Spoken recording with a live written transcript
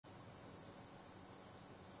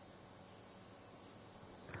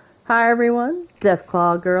Hi everyone,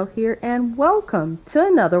 Deathclaw Girl here, and welcome to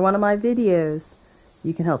another one of my videos.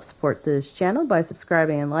 You can help support this channel by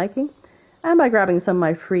subscribing and liking, and by grabbing some of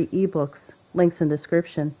my free ebooks, links in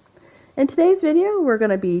description. In today's video, we're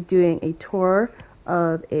going to be doing a tour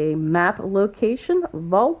of a map location,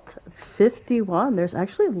 Vault 51. There's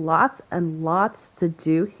actually lots and lots to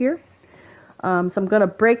do here. So I'm going to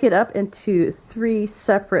break it up into 3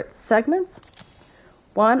 separate segments.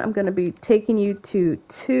 One, I'm going to be taking you to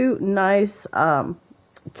 2 nice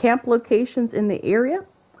camp locations in the area.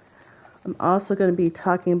 I'm also going to be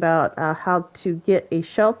talking about how to get a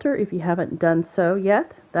shelter if you haven't done so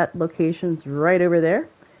yet. That location's right over there.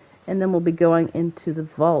 And then we'll be going into the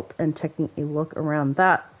vault and taking a look around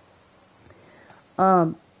that.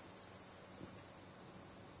 So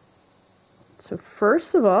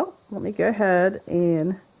first of all, let me go ahead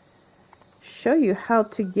and show you how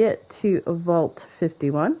to get to Vault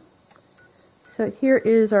 51. So here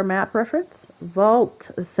is our map reference,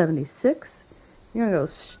 Vault 76. You're going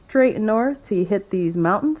to go straight north till you hit these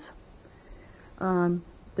mountains.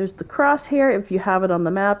 There's the crosshair if you have it on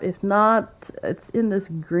the map. If not, it's in this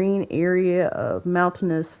green area of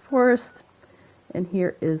mountainous forest. And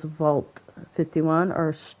here is Vault 51,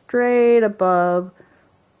 or straight above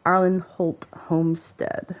Arlen Holt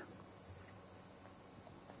Homestead.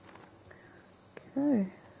 Okay,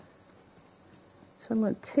 so I'm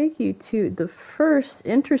going to take you to the first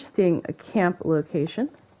interesting camp location.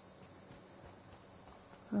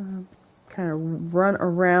 Kind of run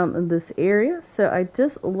around in this area. So I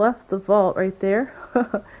just left the vault right there.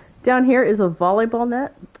 Down here is a volleyball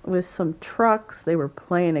net with some trucks. They were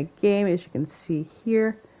playing a game, as you can see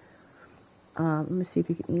here. Let me see if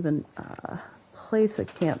you can even place a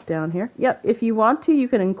camp down here. Yep, if you want to, you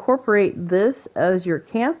can incorporate this as your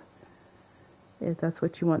camp, if that's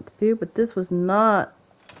what you want to do, but this was not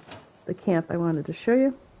the camp I wanted to show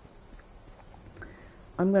you.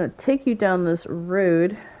 I'm going to take you down this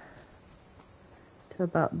road to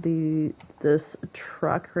about this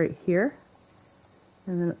truck right here,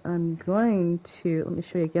 and then I'm going to, let me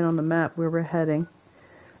show you again on the map where we're heading.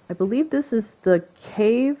 I believe this is the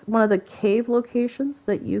cave, one of the cave locations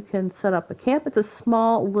that you can set up a camp. It's a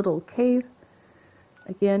small little cave.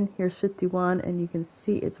 Again, here's 51, and you can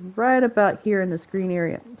see it's right about here in this green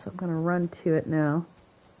area. So I'm going to run to it now.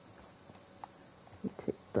 Let me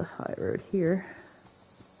take the high road here.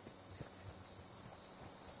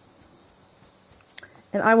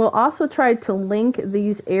 And I will also try to link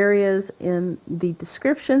these areas in the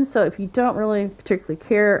description. So if you don't really particularly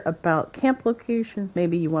care about camp locations,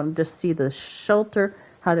 maybe you want to just see the shelter,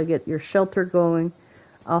 how to get your shelter going,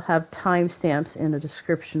 I'll have timestamps in the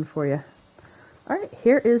description for you. Alright,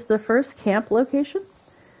 here is the first camp location.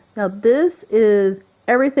 Now this is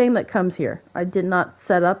everything that comes here. I did not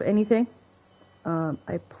set up anything.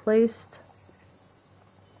 I placed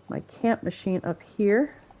my camp machine up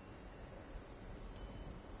here.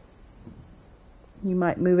 You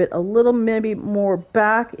might move it a little maybe more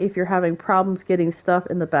back if you're having problems getting stuff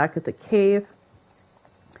in the back of the cave.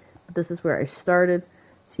 But this is where I started.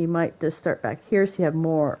 So you might just start back here so you have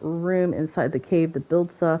more room inside the cave to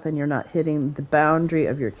build stuff and you're not hitting the boundary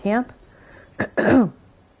of your camp.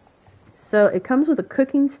 So it comes with a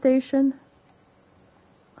cooking station.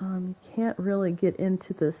 You can't really get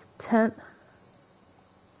into this tent.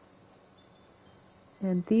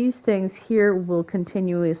 And these things here will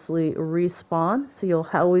continuously respawn. So you'll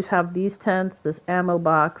always have these tents, this ammo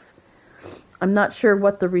box. I'm not sure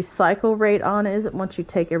what the recycle rate on is. Once you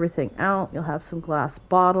take everything out, you'll have some glass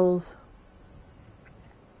bottles.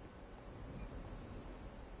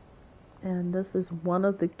 And this is one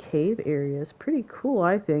of the cave areas. Pretty cool,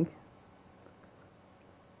 I think.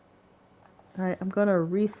 Alright, I'm going to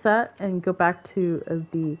reset and go back to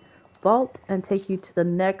the vault and take you to the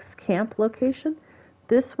next camp location.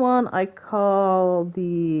 This one I call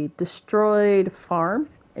the Destroyed Farm.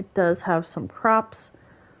 It does have some crops,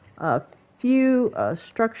 few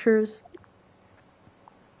structures,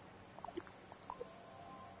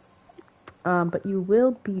 but you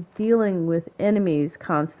will be dealing with enemies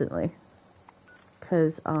constantly,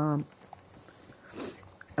 because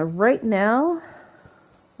right now,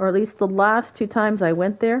 or at least the last 2 times I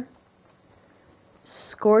went there,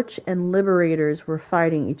 Scorch and Liberators were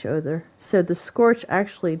fighting each other. So the Scorch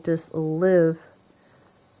actually just live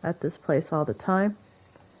at this place all the time.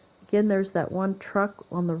 Again, there's that one truck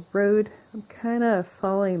on the road. I'm kind of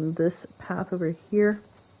following this path over here.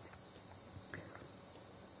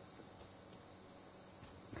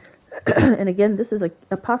 And again, this is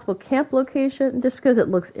a possible camp location. Just because it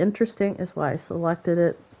looks interesting is why I selected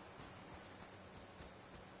it.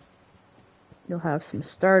 You'll have some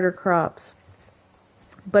starter crops.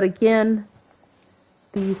 But again,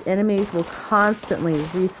 these enemies will constantly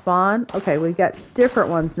respawn. Okay, we got different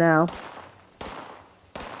ones now.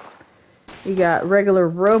 You got regular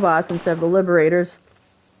robots instead of the liberators,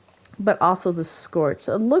 but also the Scorched.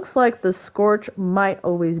 So it looks like the Scorched might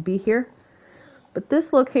always be here, but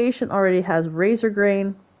this location already has razor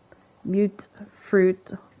grain,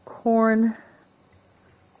 mutfruit, corn.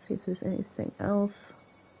 Let's see if there's anything else.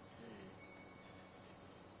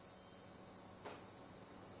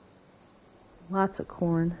 Lots of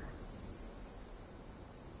corn.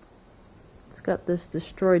 It's got this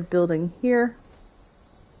destroyed building here.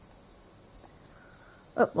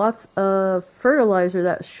 Oh, lots of fertilizer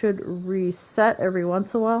that should reset every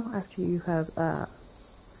once in a while after you have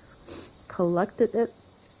collected it.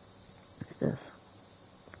 What's this?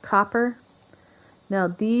 Copper. Now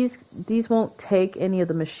these won't take any of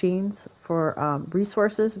the machines for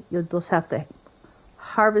resources. You'll just have to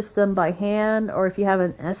harvest them by hand, or if you have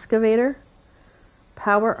an excavator,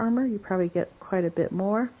 power armor, you probably get quite a bit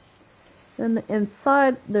more. Then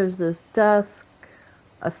inside there's this desk,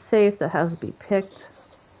 a safe that has to be picked.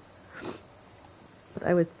 But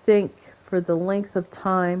I would think for the length of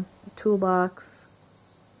time, toolbox,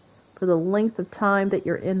 for the length of time that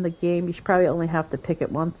you're in the game, you should probably only have to pick it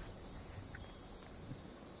once.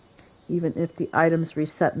 Even if the items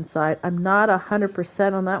reset inside. I'm not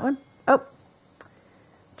 100% on that one. Oh!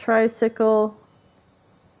 Tricycle.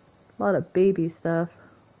 A lot of baby stuff.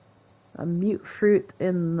 A mutfruit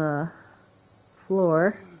in the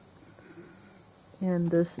floor. And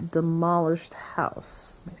this demolished house.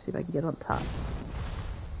 Let me see if I can get on top.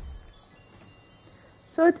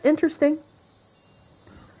 So it's interesting.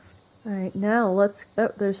 Alright, now let's... Oh,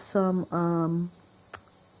 there's some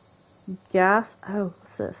gas. Oh,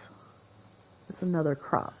 what's this? It's another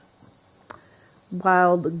crop.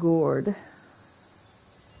 Wild gourd.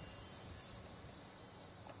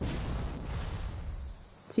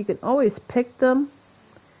 So you can always pick them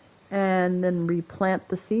and then replant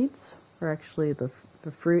the seeds, or actually the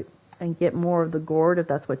fruit, and get more of the gourd if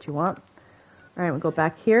that's what you want. Alright, we'll go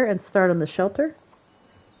back here and start on the shelter.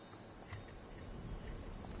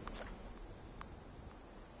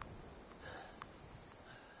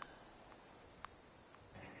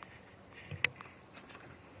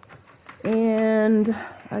 And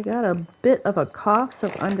I got a bit of a cough, so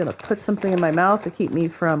I'm going to put something in my mouth to keep me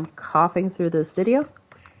from coughing through this video.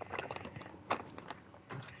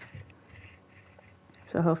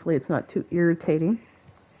 So hopefully it's not too irritating.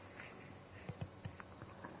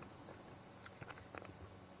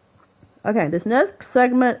 Okay, this next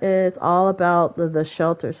segment is all about the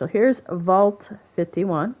shelter. So here's Vault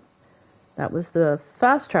 51. That was the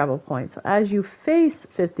fast travel point. So as you face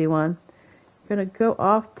 51, you're going to go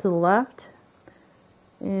off to the left.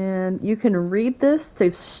 And you can read this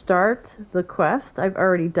to start the quest. I've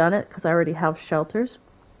already done it because I already have shelters.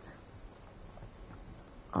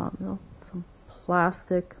 Some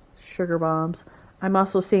plastic, sugar bombs. I'm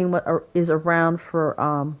also seeing what is around for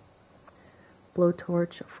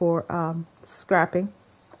blowtorch for scrapping.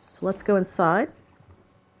 So let's go inside.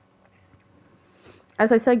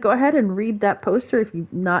 As I said, go ahead and read that poster if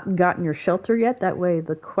you've not gotten your shelter yet. That way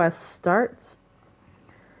the quest starts.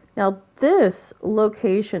 Now this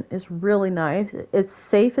location is really nice. It's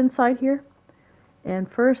safe inside here.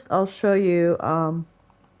 And first I'll show you,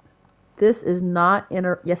 this is not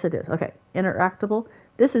yes it is, okay, interactable.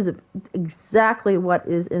 This is exactly what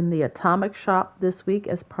is in the Atomic Shop this week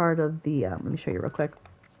as part of the, let me show you real quick,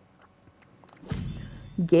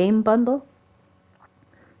 game bundle.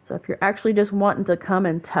 So if you're actually just wanting to come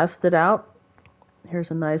and test it out,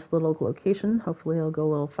 here's a nice little location. Hopefully it'll go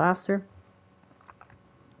a little faster.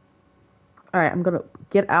 Alright, I'm going to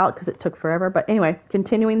get out because it took forever. But anyway,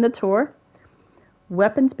 continuing the tour.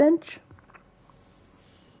 Weapons bench.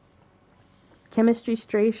 Chemistry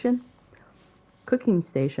station. Cooking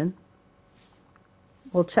station.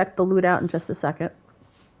 We'll check the loot out in just a second.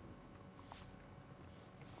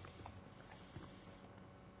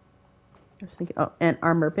 I was thinking, oh, and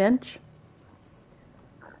armor bench.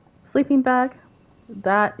 Sleeping bag.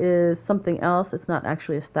 That is something else. It's not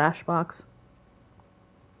actually a stash box.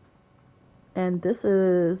 And this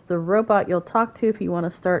is the robot you'll talk to if you want to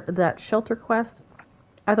start that shelter quest.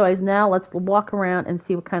 Otherwise, now let's walk around and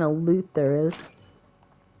see what kind of loot there is.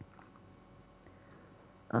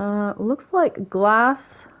 Looks like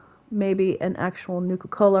glass. Maybe an actual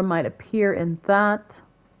Nuka-Cola might appear in that.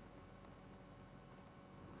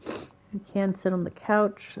 You can sit on the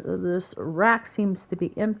couch. This rack seems to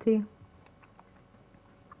be empty.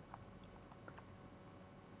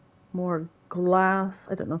 More glass.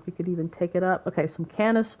 I don't know if we could even take it up. Okay, some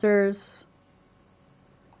canisters.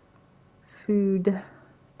 Food.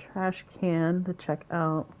 trash can to check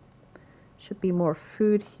out. Should be more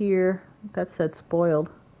food here. That said spoiled.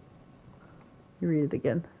 You read it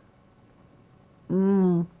again.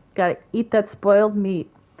 Gotta eat that spoiled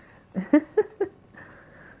meat.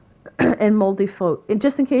 And moldy float. And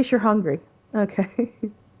just in case you're hungry. Okay.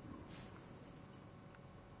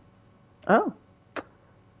 Oh.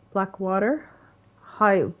 Black water.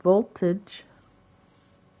 High voltage.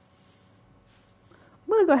 I'm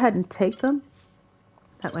going to go ahead and take them.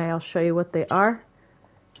 That way I'll show you what they are,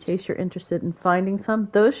 in case you're interested in finding some.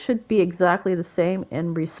 Those should be exactly the same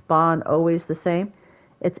and respawn always the same.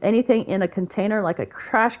 It's anything in a container, like a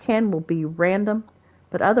trash can, will be random,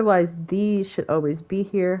 but otherwise these should always be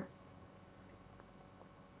here.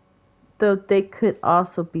 Though they could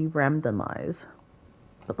also be randomized.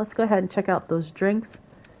 But let's go ahead and check out those drinks.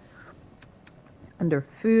 Under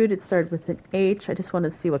food, it started with an H. I just want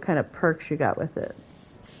to see what kind of perks you got with it.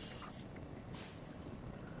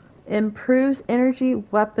 Improves energy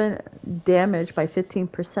weapon damage by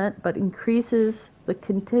 15%, but increases the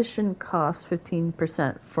condition cost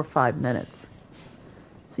 15% for 5 minutes.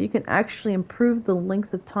 So you can actually improve the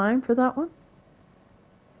length of time for that one.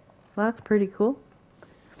 Well, that's pretty cool.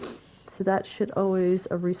 So that should always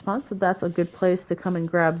respawn. So that's a good place to come and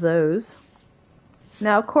grab those.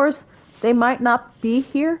 Now, of course, they might not be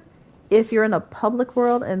here if you're in a public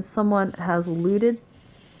world and someone has looted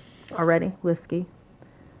already. Whiskey.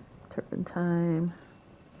 Turpentine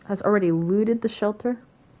has already looted the shelter.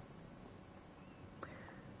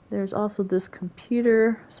 There's also this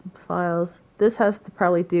computer, some files. This has to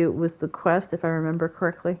probably do with the quest, if I remember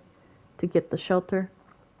correctly, to get the shelter.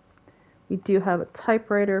 We do have a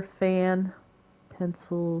typewriter, fan,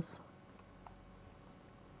 pencils.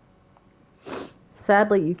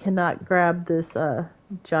 Sadly, you cannot grab this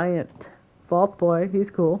giant vault boy. He's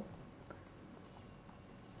cool.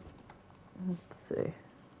 Let's see.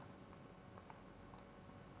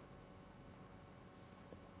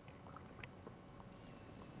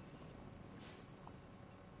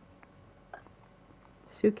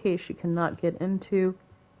 Suitcase you cannot get into.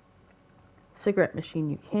 Cigarette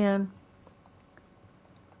machine you can.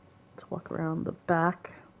 Let's walk around the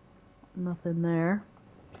back. Nothing there.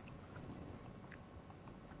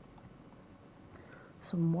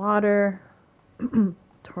 Some water.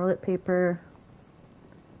 Toilet paper.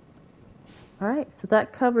 Alright, so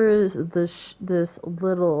that covers this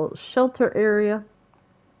little shelter area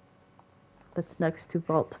that's next to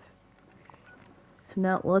Vault. So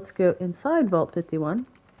now let's go inside Vault 51.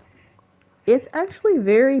 It's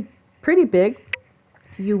actually pretty big.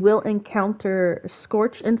 You will encounter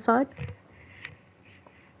Scorched inside.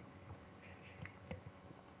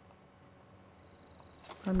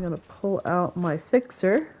 I'm going to pull out my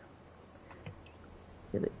fixer.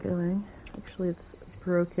 Get it going. Actually, it's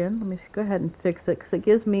broken. Let me go ahead and fix it because it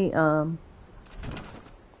gives me, nope,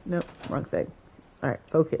 wrong thing. Alright,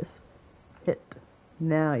 focus. Hit.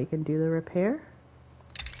 Now you can do the repair.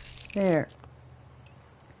 There.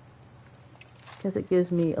 Because it gives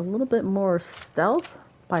me a little bit more stealth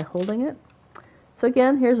by holding it. So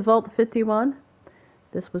again, here's Vault 51.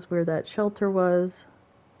 This was where that shelter was.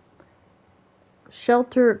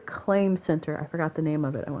 Shelter Claim Center. I forgot the name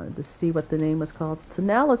of it. I wanted to see what the name was called. So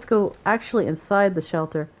now let's go actually inside the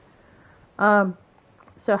shelter.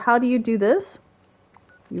 So how do you do this?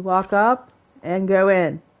 You walk up and go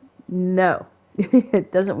in. No,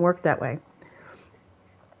 it doesn't work that way.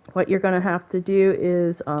 What you're going to have to do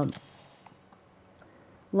is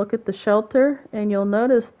look at the shelter and you'll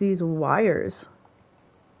notice these wires.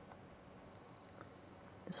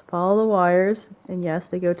 Just follow the wires, and yes,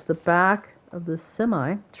 they go to the back of the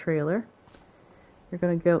semi-trailer. You're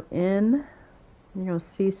going to go in, you're going to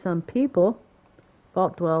see some people,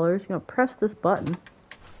 vault dwellers. You're going to press this button.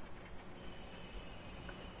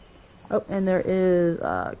 Oh, and there is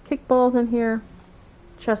kickballs in here,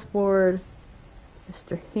 chessboard,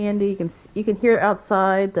 Mr. Handy. You can hear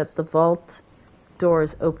outside that the vault door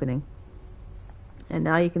is opening. And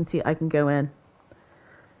now you can see I can go in.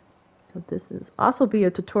 So this is also be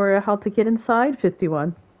a tutorial how to get inside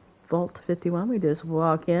 51. Vault 51, we just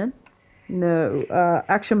walk in. No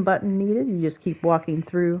action button needed. You just keep walking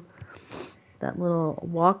through that little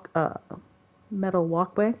metal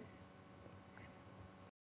walkway.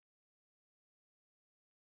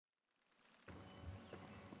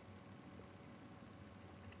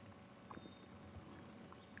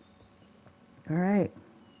 All right.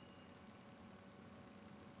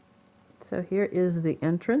 So here is the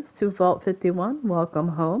entrance to Vault 51. Welcome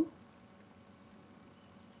home.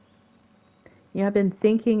 Yeah, I've been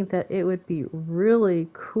thinking that it would be really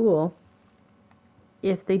cool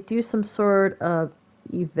if they do some sort of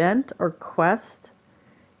event or quest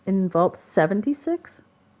in Vault 76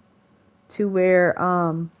 to where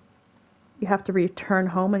you have to return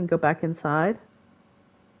home and go back inside.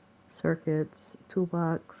 Circuits,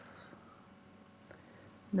 toolbox,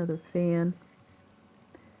 another fan.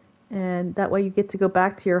 And that way you get to go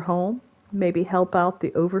back to your home, maybe help out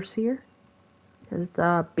the overseer. Because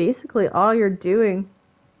basically all you're doing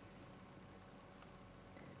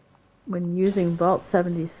when using Vault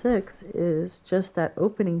 76 is just that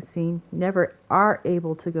opening scene. You never are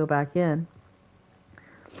able to go back in.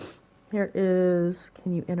 Here is,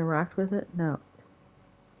 can you interact with it? No.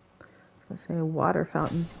 Let's say a water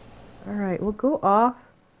fountain. Alright, we'll go off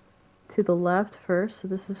to the left first. So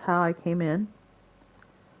this is how I came in.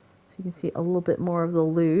 So you can see a little bit more of the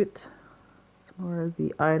loot. Some more of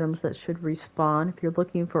the items that should respawn. If you're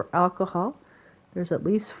looking for alcohol, there's at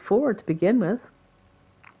least 4 to begin with.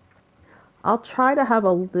 I'll try to have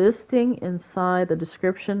a listing inside the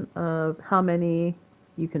description of how many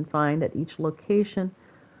you can find at each location.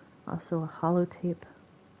 Also a holotape.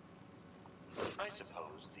 I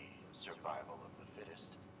suppose the survival of the fittest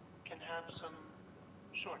can have some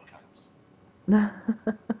shortcuts.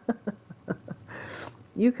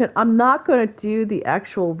 I'm not going to do the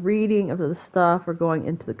actual reading of the stuff or going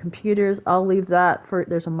into the computers. I'll leave that for,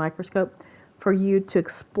 there's a microscope, for you to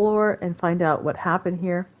explore and find out what happened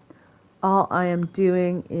here. All I am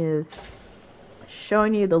doing is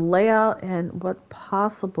showing you the layout and what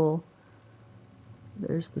possible,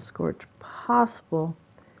 there's the Scorched, possible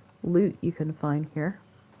loot you can find here.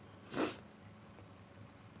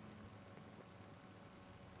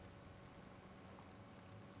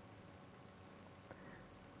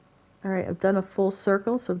 Alright, I've done a full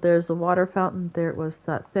circle, so there's the water fountain, there was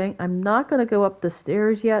that thing. I'm not going to go up the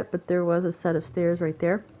stairs yet, but there was a set of stairs right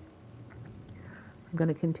there. I'm going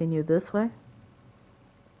to continue this way.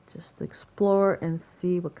 Just explore and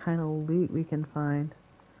see what kind of loot we can find.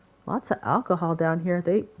 Lots of alcohol down here.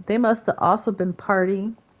 They must have also been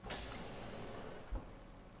partying.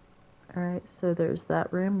 Alright, so there's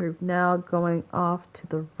that room. We're now going off to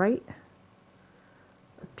the right.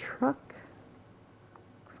 A truck.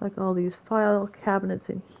 Looks like all these file cabinets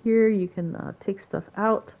in here. You can take stuff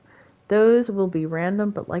out. Those will be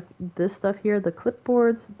random, but like this stuff here, the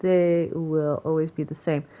clipboards, they will always be the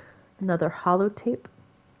same. Another holotape.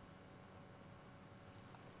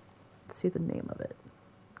 Let's see the name of it.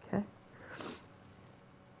 Okay.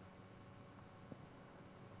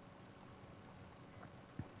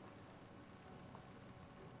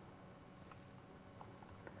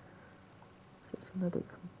 So it's another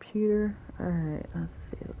computer. Alright, let's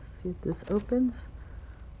see if this opens.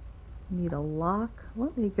 Need a lock.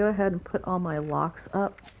 Let me go ahead and put all my locks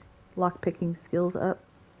up. Lock picking skills up.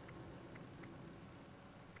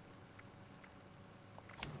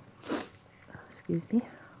 Excuse me.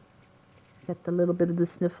 Get a little bit of the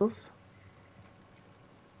sniffles.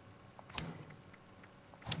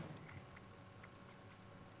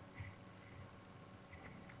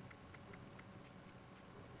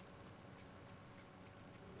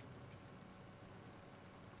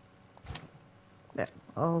 There,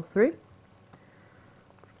 all 3. Let's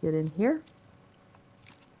get in here.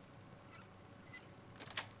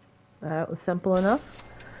 That was simple enough.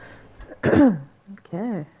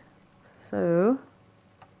 Okay, so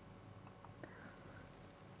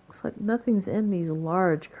looks like nothing's in these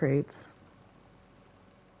large crates.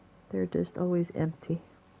 They're just always empty.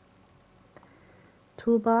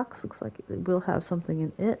 Toolbox, looks like it will have something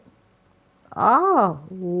in it. Ah,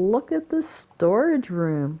 look at the storage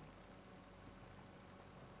room.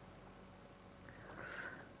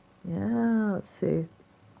 Yeah, let's see.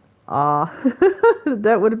 Ah,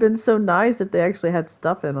 that would have been so nice if they actually had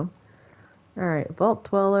stuff in them. Alright, Vault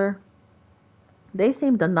Dweller. They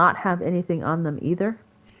seem to not have anything on them either.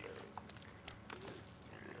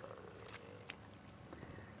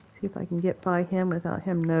 See if I can get by him without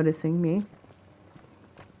him noticing me.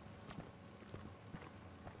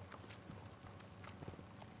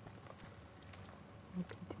 I'll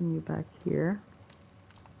continue back here.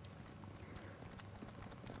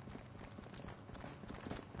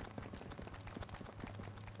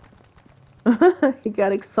 He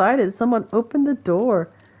got excited. Someone opened the door.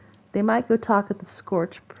 They might go talk at the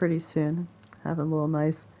Scorched pretty soon. Have a little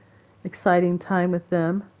nice, exciting time with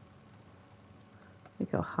them. They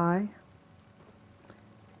go hi.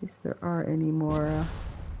 In case there are any more.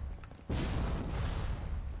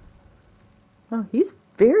 Oh, he's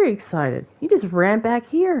very excited. He just ran back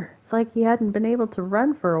here. It's like he hadn't been able to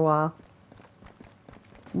run for a while.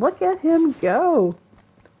 Look at him go.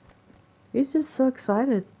 He's just so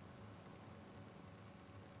excited.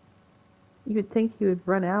 You would think he would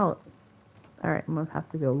run out. Alright, I'm going to have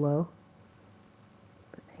to go low.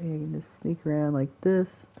 But Maybe I can just sneak around like this.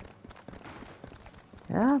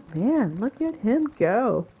 Yeah, man, look at him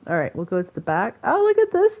go. Alright, we'll go to the back. Oh, look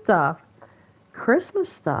at this stuff. Christmas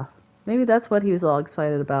stuff. Maybe that's what he was all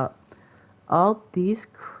excited about. All these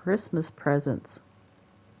Christmas presents.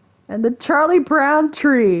 And the Charlie Brown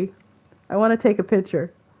tree. I want to take a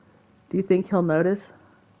picture. Do you think he'll notice?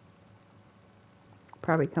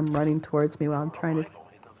 Probably come running towards me while I'm trying to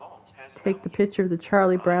take the picture of the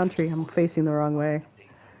Charlie Brown tree. I'm facing the wrong way.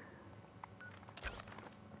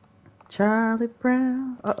 Charlie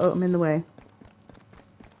Brown. Uh-oh, I'm in the way.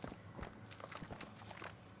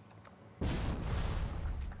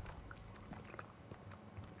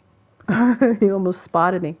 He almost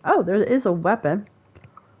spotted me. Oh, there is a weapon.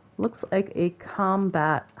 Looks like a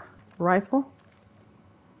combat rifle.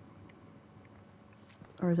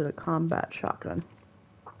 Or is it a combat shotgun?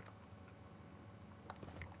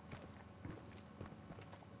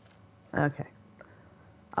 Okay.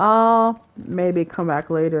 I'll maybe come back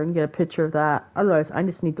later and get a picture of that. Otherwise, I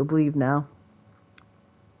just need to leave now.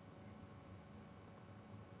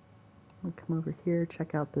 I'll come over here,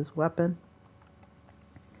 check out this weapon.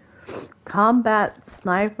 Combat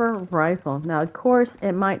sniper rifle. Now, of course,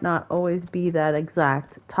 it might not always be that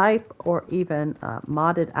exact type or even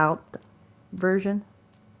modded out version.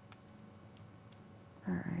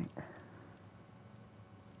 Alright.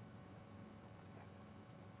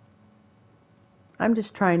 I'm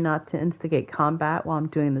just trying not to instigate combat while I'm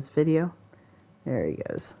doing this video. There he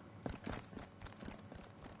goes.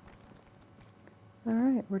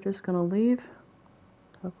 Alright, we're just gonna leave.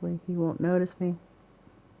 Hopefully he won't notice me.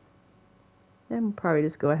 And we'll probably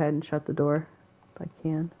just go ahead and shut the door if I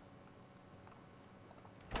can.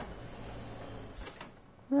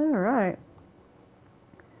 Alright.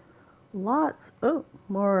 Lots. Oh,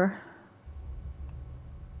 more.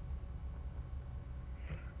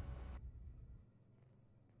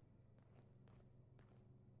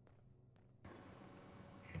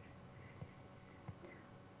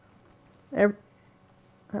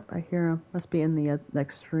 Oh, I hear him. Must be in the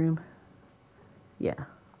next room. Yeah.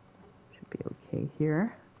 Should be okay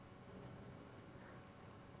here.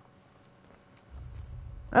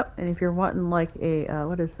 Oh, and if you're wanting like a,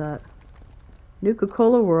 what is that?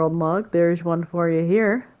 Nuka-Cola World mug, there's one for you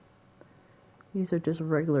here. These are just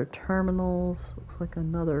regular terminals. Looks like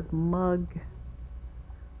another mug.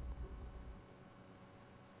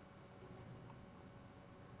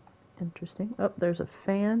 Interesting. Oh, there's a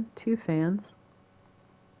fan. 2 fans.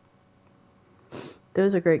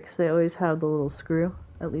 Those are great because they always have the little screw.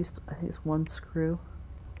 At least it's 1 screw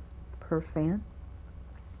per fan.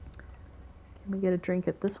 Can we get a drink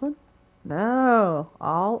at this one? No,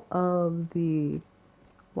 all of the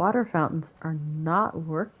water fountains are not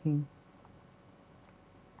working.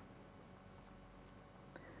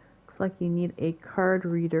 Looks like you need a card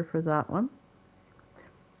reader for that one.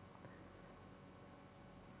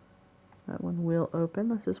 That one will open.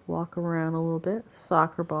 Let's just walk around a little bit.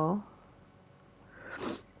 Soccer ball.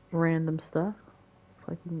 Random stuff. Looks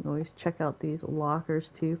like you can always check out these lockers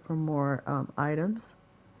too for more items.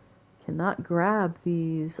 Cannot grab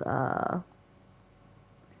these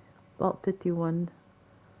Vault 51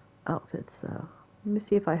 outfits though. Let me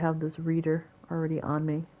see if I have this reader already on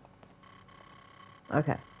me.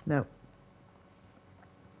 Okay, nope.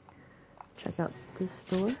 Check out this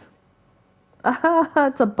door. Ah,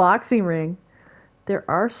 it's a boxing ring. There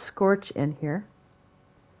are Scorch in here.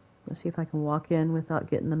 Let's see if I can walk in without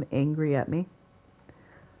getting them angry at me.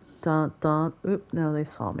 Dun dun. Oop, no, they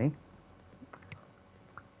saw me.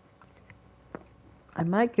 I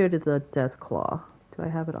might go to the Death Claw. Do I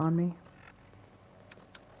have it on me?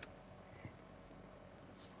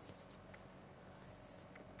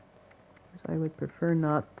 I would prefer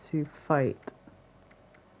not to fight.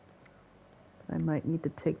 I might need to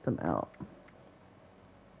take them out.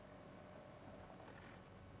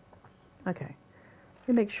 Okay. Let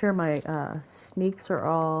me make sure my sneaks are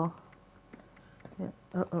all... Yeah.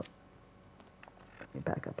 Oh. Let me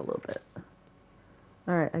back up a little bit.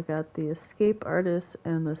 Alright, I got the escape artist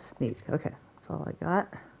and the sneak. Okay, that's all I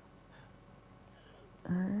got.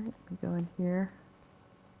 Alright, let me go in here.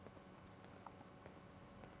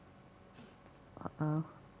 Uh-oh.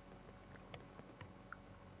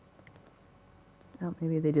 Oh,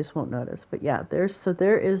 maybe they just won't notice. But yeah, there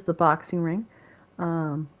is the boxing ring.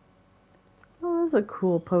 Oh, that's a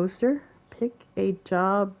cool poster. Pick a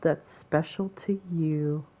job that's special to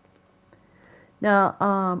you. Now,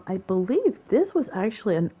 I believe this was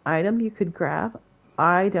actually an item you could grab.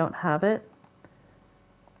 I don't have it.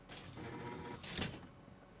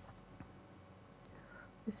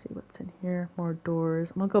 Let's see what's in here. More doors.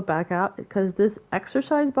 I'm gonna go back out because this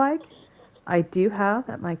exercise bike I do have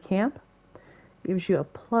at my camp. Gives you a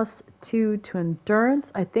 +2 to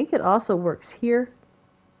endurance. I think it also works here.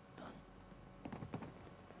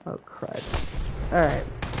 Oh, crud. Alright.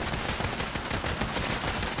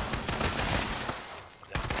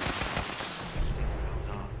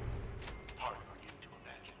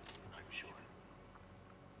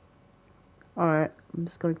 Alright, I'm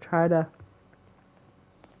just going to try to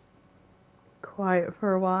quiet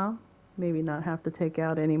for a while. Maybe not have to take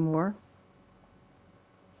out any more.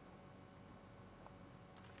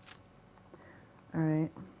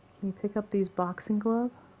 Alright, can you pick up these boxing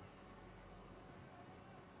gloves?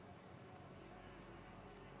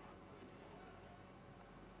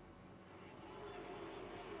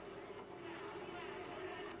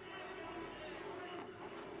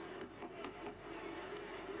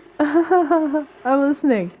 I'm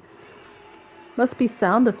listening. Must be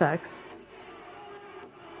sound effects.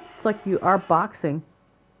 It's like you are boxing.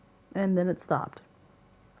 And then it stopped.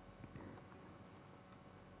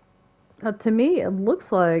 To me, it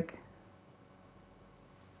looks like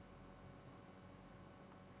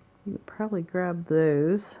you could probably grab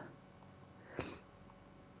those.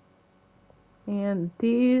 And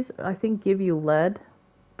these, I think, give you lead,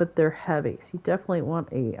 but they're heavy. So you definitely want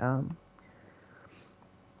a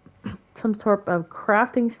some sort of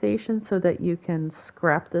crafting station so that you can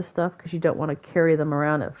scrap this stuff, because you don't want to carry them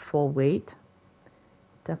around at full weight.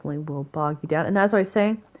 Definitely will bog you down. And as I was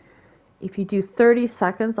saying, if you do 30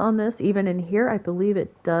 seconds on this, even in here, I believe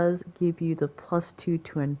it does give you the +2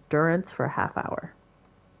 to endurance for a half hour.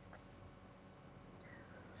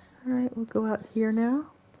 Alright, we'll go out here now.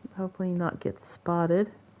 Hopefully not get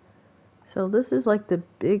spotted. So this is like the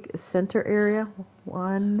big center area.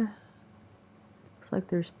 One. Looks like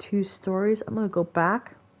there's 2 stories. I'm going to go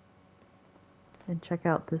back and check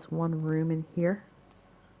out this one room in here.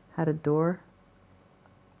 Had a door.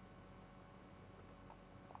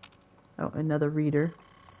 Oh, another reader.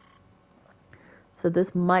 So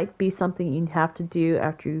this might be something you have to do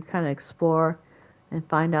after you kind of explore and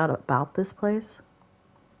find out about this place.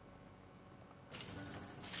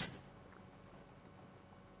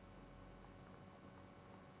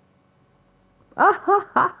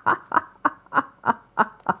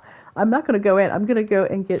 I'm not going to go in. I'm going to go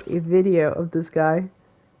and get a video of this guy.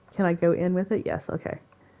 Can I go in with it? Yes, okay.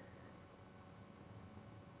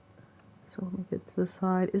 So let me get to the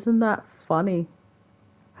side. Isn't that funny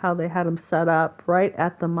how they had him set up right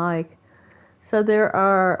at the mic? So there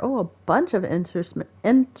are, a bunch of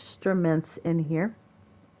instruments in here.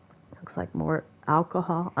 Looks like more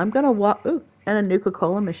alcohol. I'm going to walk, and a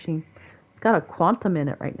Nuka-Cola machine. It's got a quantum in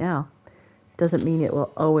it right now. Doesn't mean it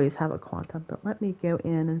will always have a quantum, but let me go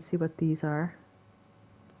in and see what these are.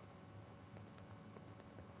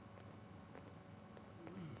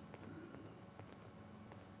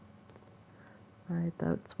 Alright,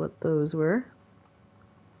 that's what those were.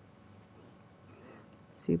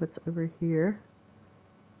 See what's over here.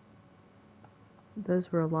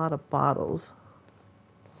 Those were a lot of bottles.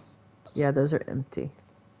 Yeah, those are empty.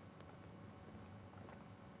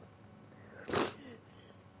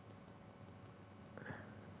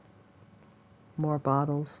 More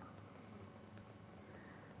bottles.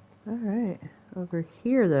 Alright, over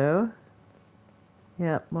here though.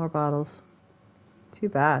 Yep, more bottles. Too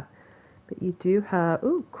bad. But you do have,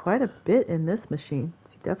 quite a bit in this machine.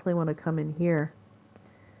 So you definitely want to come in here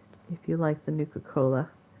if you like the Nuka-Cola.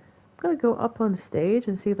 I'm going to go up on stage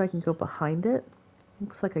and see if I can go behind it.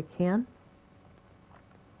 Looks like I can.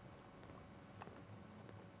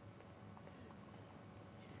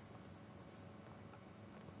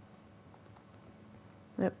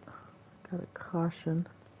 Yep, got a caution.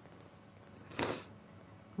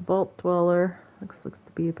 Vault Dweller, looks to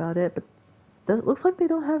be about it, but it looks like they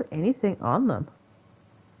don't have anything on them.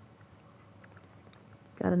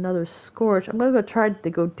 Got another Scorch. I'm going to go try to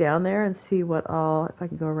go down there and see what all, if I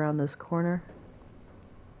can go around this corner.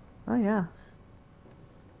 Oh yeah.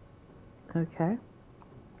 Okay.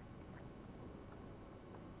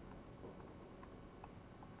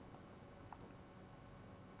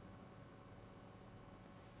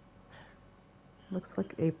 Looks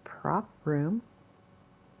like a prop room.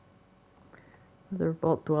 Another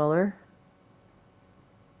Vault Dweller.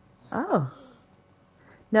 Oh.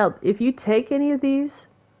 Now, if you take any of these,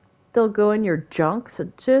 they'll go in your junk,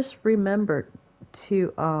 so just remember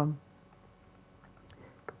to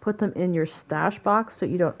put them in your stash box so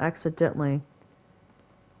you don't accidentally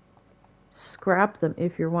scrap them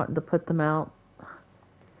if you're wanting to put them out.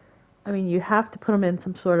 I mean, you have to put them in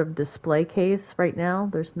some sort of display case right now.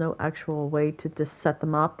 There's no actual way to just set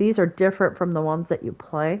them up. These are different from the ones that you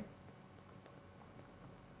play.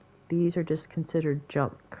 These are just considered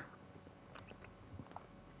junk.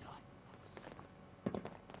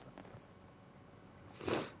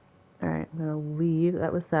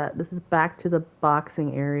 that was that. This is back to the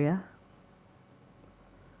boxing area.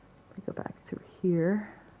 Let me go back through here.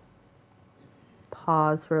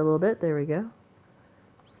 Pause for a little bit. There we go.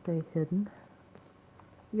 Stay hidden.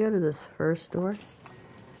 Go to this first door.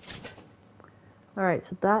 Alright,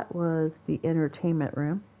 so that was the entertainment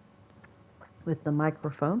room with the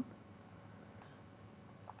microphone.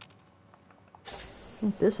 I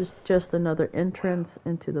think this is just another entrance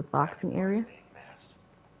into the boxing area.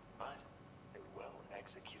 But a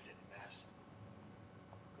well-executed mess.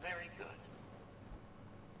 Very good.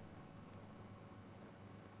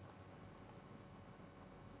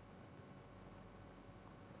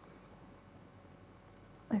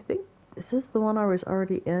 I think, is this the one I was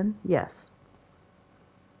already in? Yes.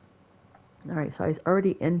 Alright, so I was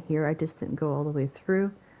already in here. I just didn't go all the way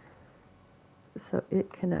through. So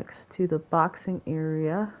it connects to the boxing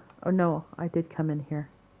area. Oh no, I did come in here.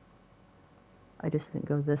 I just didn't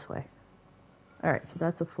go this way. Alright, so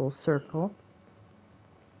that's a full circle.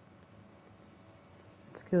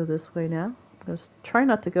 Let's go this way now. Just try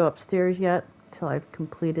not to go upstairs yet until I've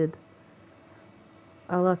completed.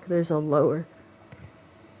 Oh look, there's a lower.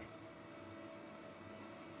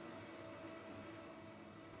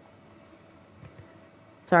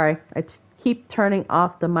 Sorry, I keep turning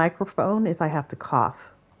off the microphone if I have to cough.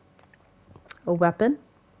 A weapon.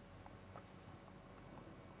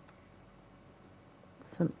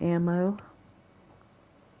 Some ammo.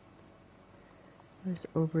 There's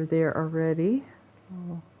over there already.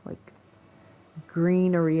 Oh, like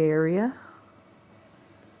greenery area.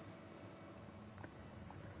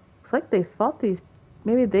 Looks like they fought these.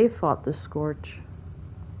 Maybe they fought the Scorch.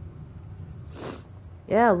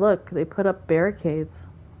 Yeah, look, they put up barricades.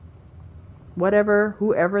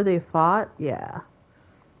 Whoever they fought, yeah,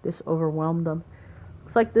 this overwhelmed them.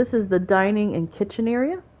 Looks like this is the dining and kitchen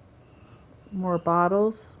area. More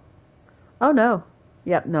bottles. Oh no.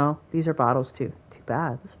 Yep, no, these are bottles too. Too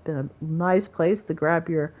bad. This has been a nice place to grab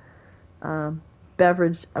your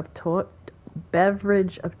beverage of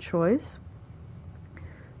choice.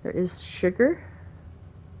 There is sugar.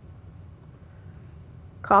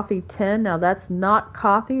 Coffee tin. Now that's not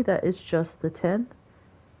coffee, that is just the tin.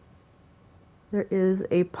 There is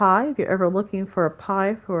a pie, if you're ever looking for a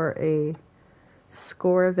pie for a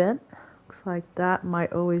score event. Looks like that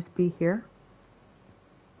might always be here.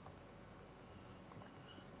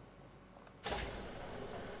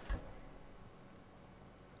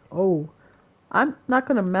 Oh, I'm not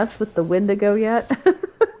going to mess with the Wendigo yet.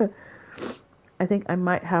 I think I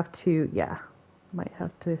might have to, might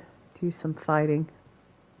have to do some fighting.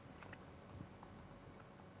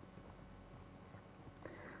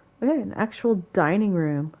 Okay, an actual dining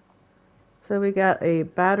room. So we got a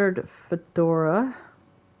battered fedora.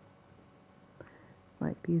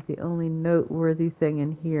 Might be the only noteworthy thing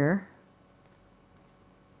in here.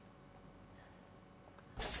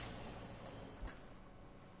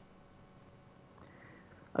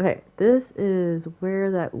 Okay, this is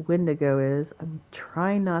where that Wendigo is. I'm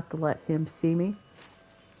trying not to let him see me.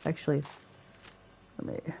 Actually,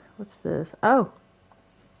 what's this? Oh,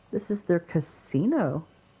 this is their casino.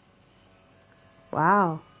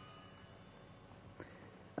 Wow.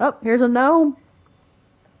 Oh, here's a gnome.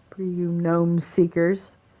 For you gnome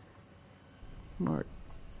seekers. More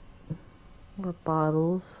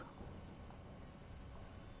bottles.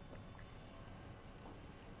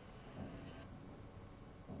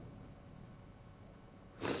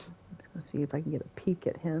 I'm just going to see if I can get a peek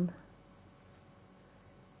at him.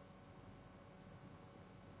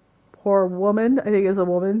 Poor woman. I think it's a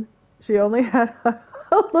woman. She only had a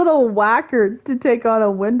little whacker to take on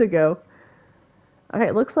a Wendigo. Okay,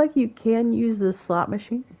 it looks like you can use this slot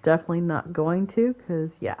machine. Definitely not going to,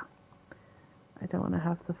 because, yeah, I don't want to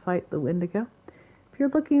have to fight the Wendigo. If you're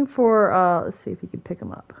looking for, let's see if you can pick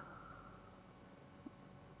them up.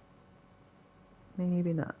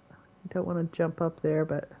 Maybe not. You don't want to jump up there,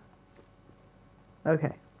 but,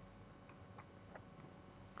 okay.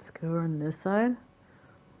 Let's go on this side.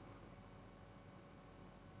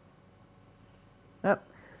 Oh,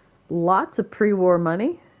 lots of pre-war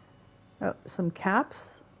money. Oh, some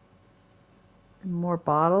caps. And more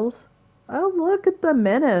bottles. Oh, look at the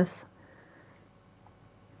Menace.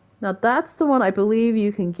 Now that's the one I believe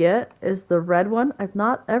you can get, is the red one. I've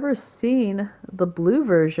not ever seen the blue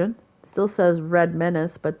version. It still says Red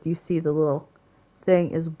Menace, but you see the little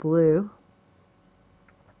thing is blue.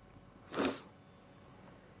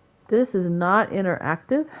 This is not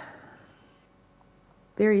interactive.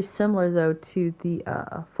 Very similar, though, to the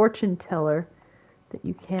fortune teller that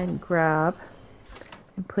you can grab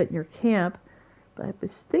and put in your camp. But I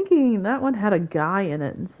was thinking that one had a guy in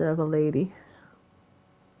it instead of a lady.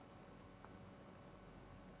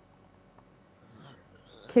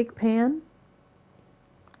 cake pan.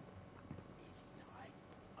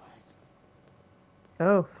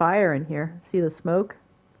 Oh, fire in here. See the smoke?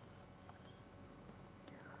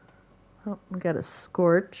 Oh, we got a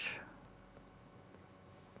scorch.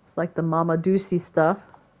 It's like the Mama Doocy stuff.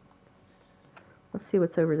 Let's see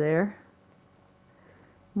what's over there.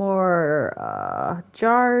 More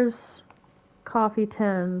jars, coffee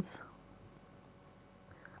tins.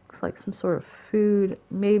 Looks like some sort of food,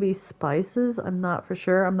 maybe spices. I'm not for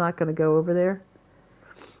sure. I'm not going to go over there.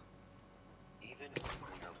 Even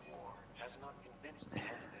nuclear war has not convinced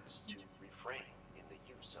candidates to refrain in the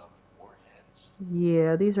use of warheads.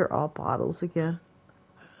 Yeah, these are all bottles again.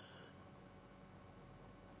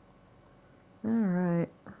 Alright.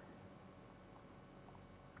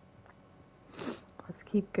 Let's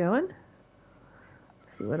keep going.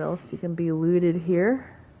 See what else you can be looted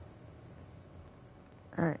here.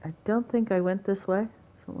 Alright, I don't think I went this way.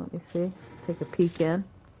 So let me see. Take a peek in.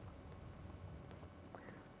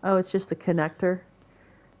 Oh, it's just a connector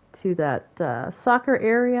to that soccer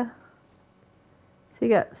area. So you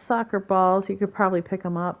got soccer balls. You could probably pick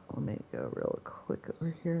them up. Let me go real quick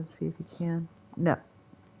over here and see if you can. No.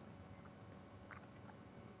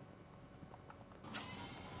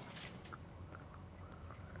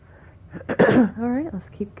 Alright, let's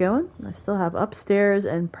keep going. I still have upstairs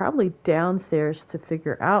and probably downstairs to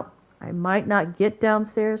figure out. I might not get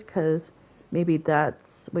downstairs because maybe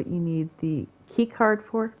that's what you need the key card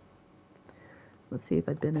for. Let's see if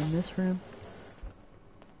I've been in this room.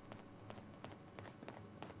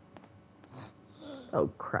 Oh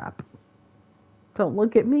crap. Don't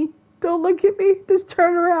look at me. Don't look at me. Just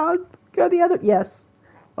turn around. Go the other. Yes.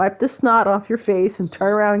 Wipe the snot off your face and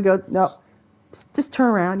turn around and go. No. Just turn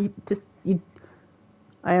around.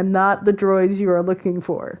 I am not the droids you are looking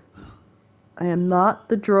for. I am not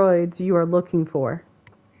the droids you are looking for.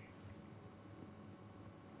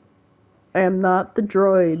 I am not the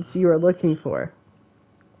droids you are looking for.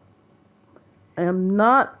 I am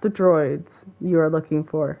not the droids you are looking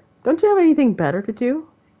for. Don't you have anything better to do?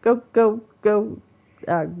 Go,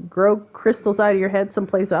 grow crystals out of your head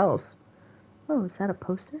someplace else. Oh, is that a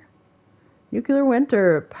poster? Nuclear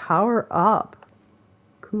winter, power up.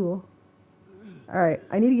 Cool. Alright,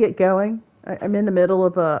 I need to get going. I'm in the middle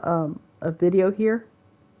of a video here.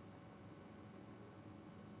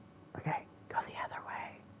 Okay, go the other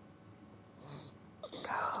way.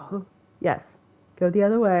 Go. Yes, go the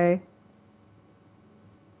other way.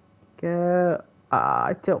 Go.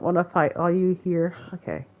 I don't want to fight all you here.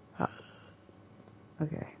 Okay. Up.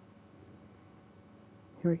 Okay.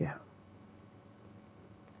 Here we go.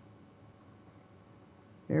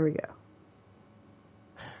 There we go.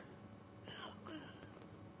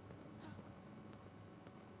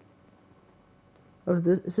 Oh,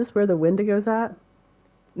 is this where the Wendigo's at?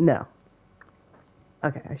 No.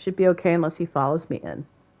 Okay, I should be okay unless he follows me in.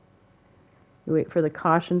 You wait for the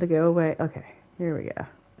caution to go away. Okay, here we go.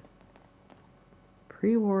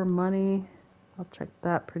 Pre-war money. I'll check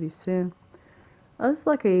that pretty soon. Oh, this is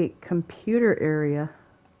like a computer area.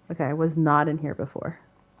 Okay, I was not in here before.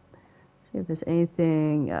 See if there's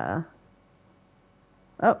anything. Oh,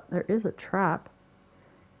 there is a trap.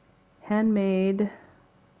 Handmade.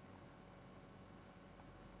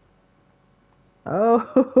 Oh.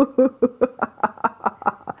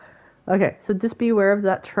 Okay, so just be aware of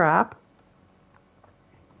that trap.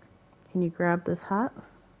 Can you grab this hat?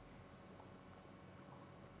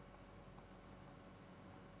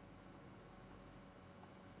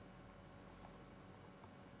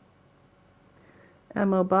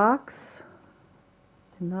 Ammo box.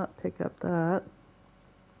 Cannot pick up that.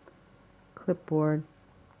 Clipboard.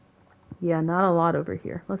 Yeah, not a lot over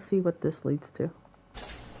here. Let's see what this leads to.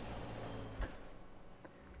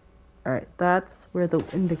 Alright, that's where the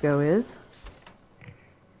indigo is.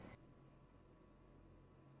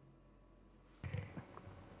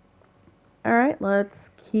 Alright, let's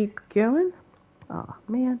keep going. Oh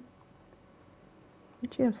man.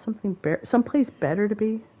 Don't you have something someplace better to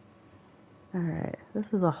be? Alright, this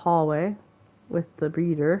is a hallway with the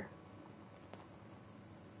reader.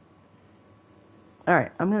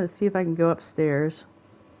 Alright, I'm gonna see if I can go upstairs.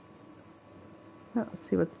 Let's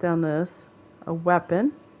see what's down this. A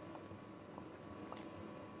weapon.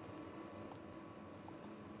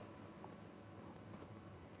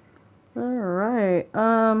 Alright,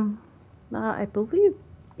 I believe,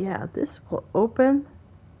 yeah, this will open,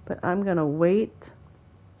 but I'm gonna wait.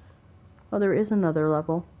 Oh, there is another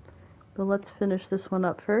level. But let's finish this one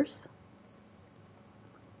up first.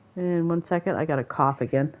 In 1 second, I gotta cough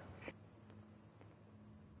again.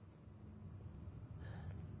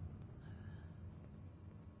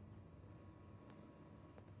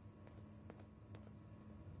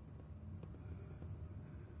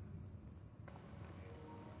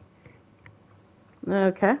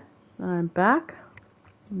 Okay, I'm back.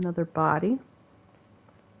 Another body.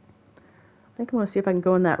 I think I want to see if I can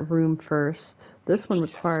go in that room first. This one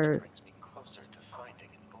requires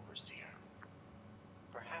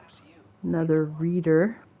another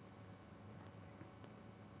reader.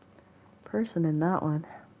 Person in that one.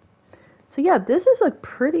 So yeah, this is a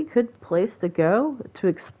pretty good place to go to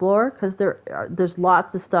explore because there's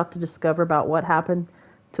lots of stuff to discover about what happened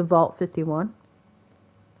to Vault 51.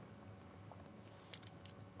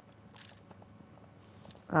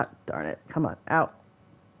 Ah, darn it. Come on, out.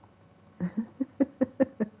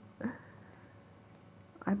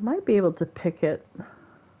 I might be able to pick it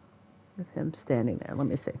with him standing there. Let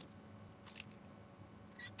me see.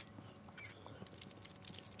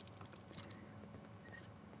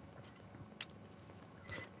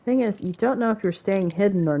 Thing is, you don't know if you're staying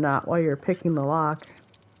hidden or not while you're picking the lock.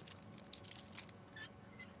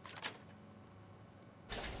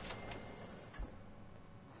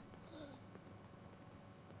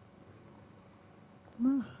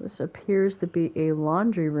 Well, this appears to be a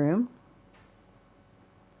laundry room.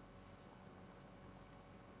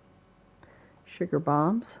 Sugar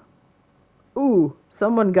bombs. Ooh,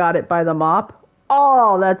 someone got it by the mop.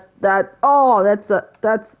 Oh,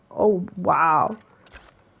 oh, wow.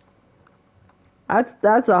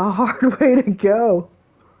 That's a hard way to go.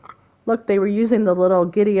 Look, they were using the little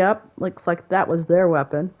giddy up. Looks like that was their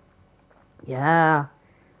weapon. Yeah.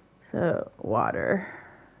 So, water.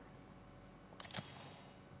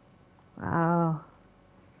 Wow.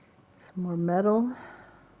 Some more metal.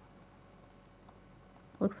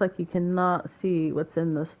 Looks like you cannot see what's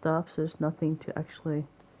in the stuff, so there's nothing to actually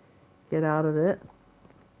get out of it.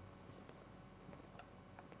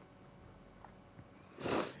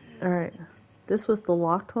 Alright. This was the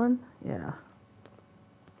locked one? Yeah.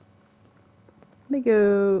 Let me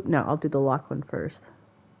go... No, I'll do the locked one first.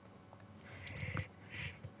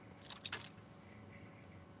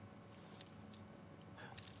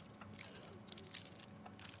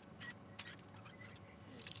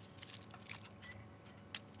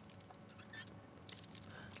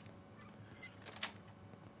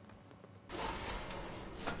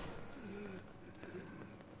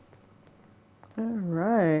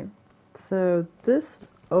 Alright. So this...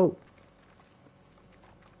 Oh.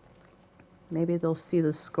 Maybe they'll see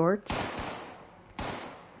the scorch.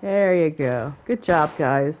 There you go. Good job,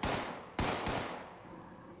 guys.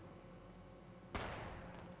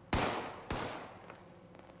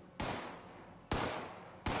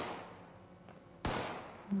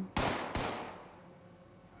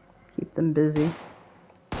 Keep them busy.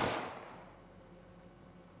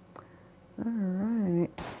 Alright.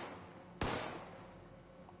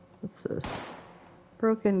 What's this?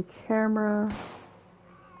 Broken camera.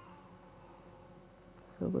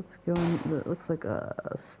 So let's go in. It looks like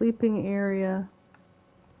a sleeping area.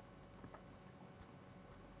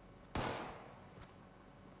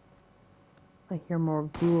 I hear more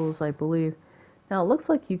ghouls, I believe. Now it looks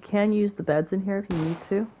like you can use the beds in here if you need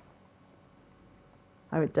to.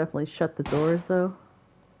 I would definitely shut the doors though.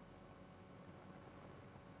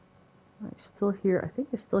 I think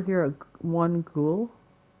I still hear one ghoul.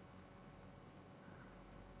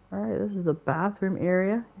 Alright, this is a bathroom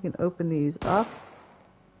area. You can open these up.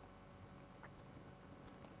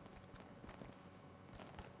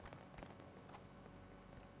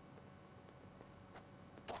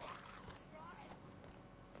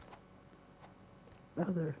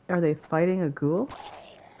 Oh, are they fighting a ghoul?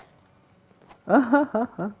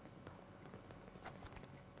 Oh,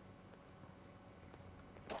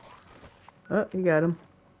 you got him.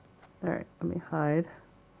 Alright, let me hide.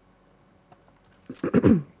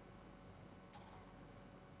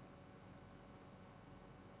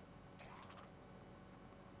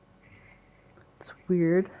 It's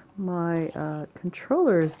weird. My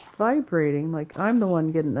controller is vibrating like I'm the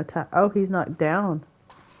one getting attacked. Oh, he's not down.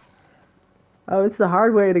 Oh, it's the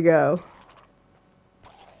hard way to go.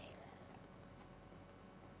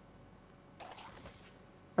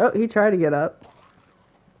 Oh, he tried to get up.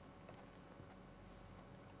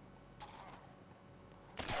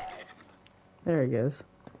 There he goes.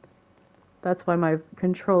 That's why my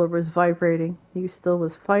controller was vibrating. He still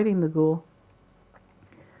was fighting the ghoul.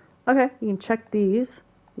 Okay, you can check these.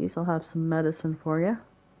 These will have some medicine for you.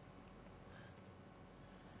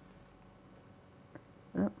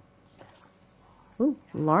 Oh. Ooh,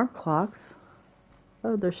 alarm clocks.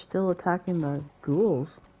 Oh, they're still attacking the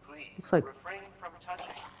ghouls. Please looks like refrain from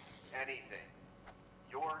touching anything.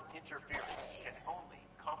 Your interference can only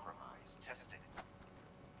compromise testing.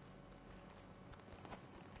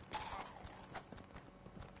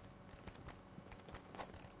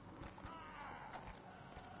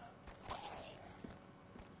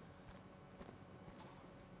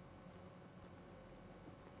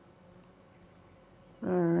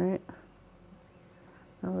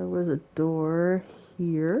 was a door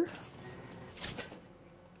here.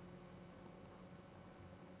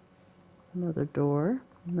 Another door.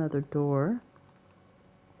 Another door.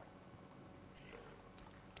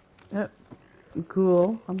 Oh,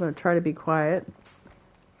 ghoul. I'm going to try to be quiet.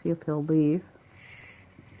 See if he'll leave.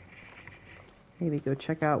 Maybe go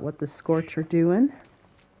check out what the Scorch are doing.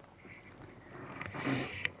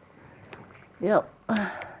 Yep.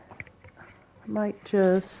 Might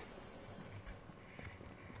just...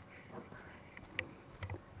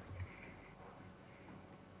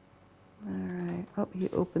 Alright. Oh, he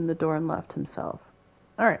opened the door and left himself.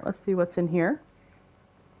 Alright, let's see what's in here.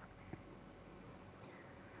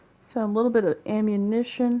 So a little bit of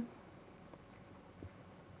ammunition.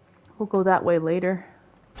 We'll go that way later.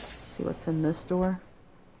 See what's in this door.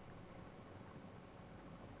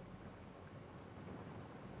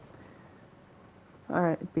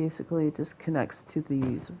 Alright, basically it just connects to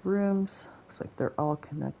these rooms. Looks like they're all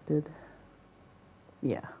connected.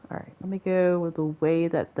 Yeah, alright. Let me go with the way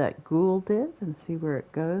that that ghoul did and see where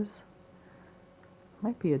it goes.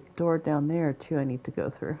 Might be a door down there too I need to go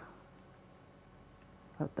through.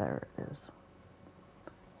 Oh, there it is.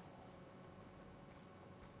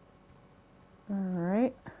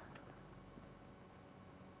 Alright.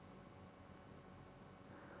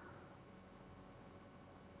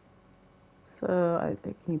 So I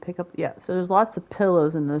think, can you pick up? Yeah, so there's lots of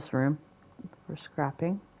pillows in this room for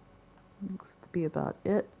scrapping. Looks to be about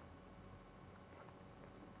it.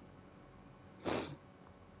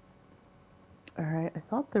 Alright, I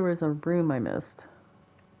thought there was a room I missed.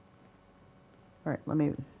 Alright, let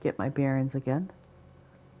me get my bearings again.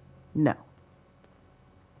 No.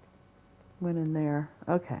 Went in there.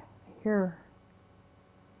 Okay, I hear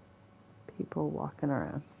people walking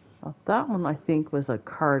around. Well, that one I think was a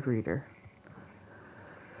card reader.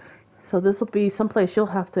 So this will be someplace you'll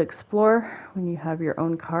have to explore when you have your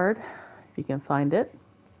own card, if you can find it.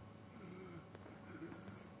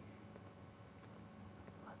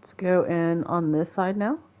 Let's go in on this side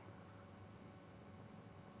now.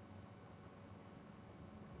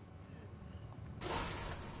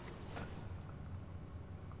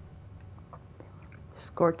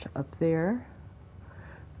 Scorch up there.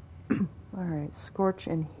 Alright, Scorch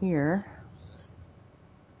in here.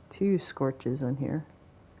 2 Scorches in here.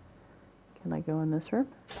 Can I go in this room?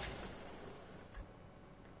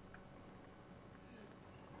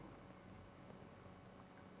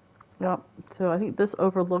 Yep, so I think this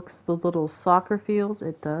overlooks the little soccer field.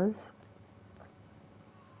 It does.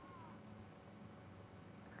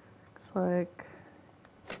 Looks like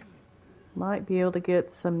might be able to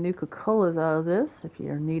get some Nuka-Colas out of this if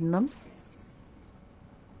you're needing them.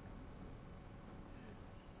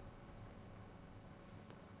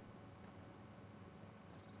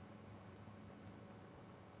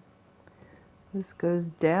 This goes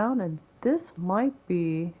down, and this might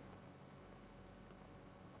be...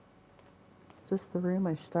 Is this the room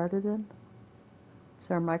I started in? Is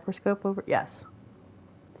there a microscope over? Yes.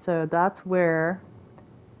 So that's where...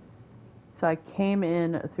 So I came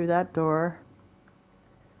in through that door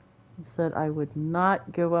and said I would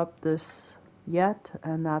not go up this yet,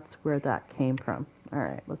 and that's where that came from.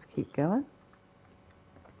 Alright, let's keep going.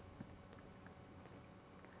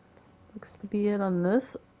 Looks to be it on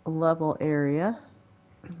this level area.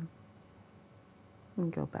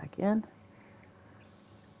 And go back in.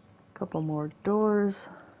 A couple more doors.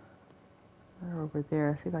 They're over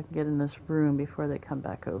there. See if I can get in this room before they come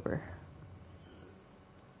back over.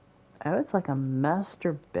 Oh, it's like a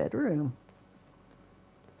master bedroom.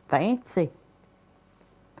 Fancy.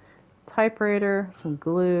 Typewriter, some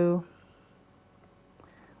glue.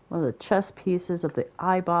 One of the chess pieces of the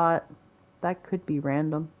iBot. That could be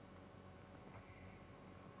random.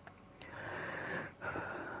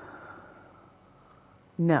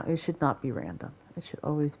 No, it should not be random. It should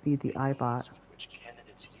always be the iBot. Which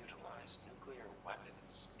candidates utilize nuclear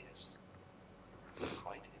weapons is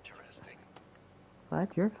quite interesting. Glad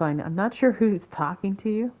you're fine. I'm not sure who's talking to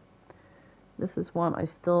you. This is one I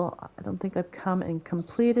don't think I've come and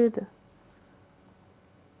completed.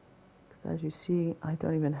 As you see, I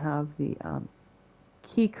don't even have the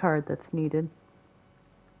key card that's needed.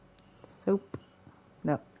 Soap.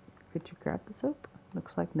 No. Could you grab the soap?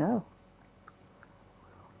 Looks like no.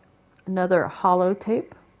 Another hollow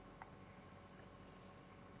tape.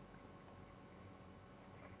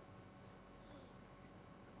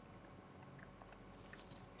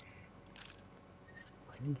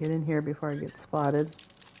 I can get in here before I get spotted.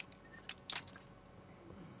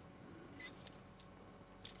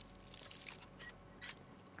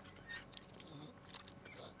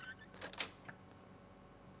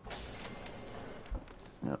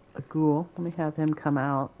 Oh, a ghoul. Let me have him come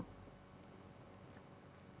out.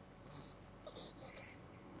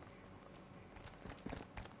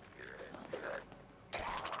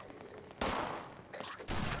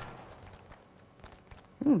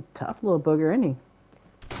 Tough little booger, isn't he?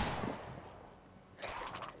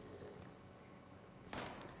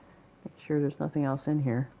 Make sure there's nothing else in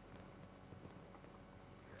here.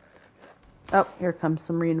 Oh, here comes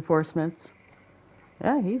some reinforcements.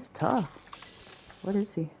 Yeah, he's tough. What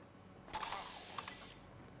is he?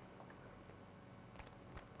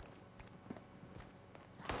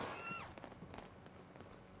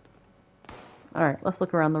 Alright, let's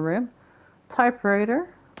look around the room.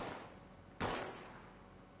 Typewriter.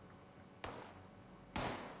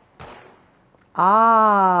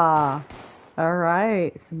 Ah!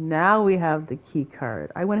 Alright, so now we have the key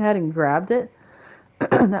card. I went ahead and grabbed it.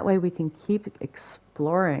 That way we can keep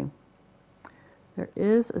exploring. There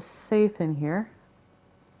is a safe in here.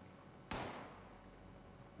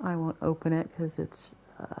 I won't open it because it'll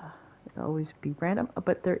always be random.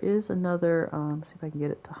 But there is another, let's see if I can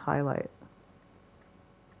get it to highlight.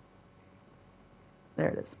 There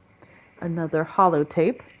it is. Another hollow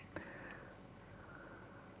tape.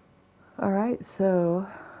 Alright, so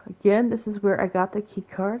again, this is where I got the key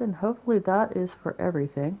card, and hopefully that is for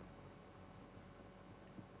everything.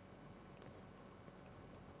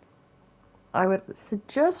 I would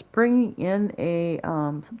suggest bringing in a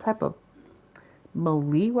some type of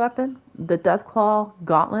melee weapon. The Deathclaw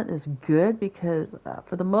Gauntlet is good because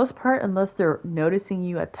for the most part, unless they're noticing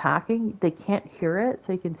you attacking, they can't hear it,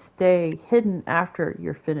 so you can stay hidden after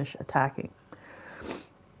you're finished attacking.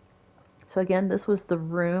 So again, this was the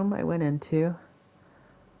room I went into.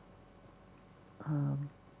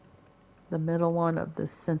 The middle one of the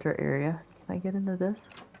center area. Can I get into this?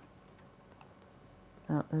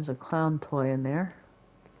 Oh, there's a clown toy in there.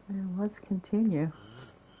 And let's continue.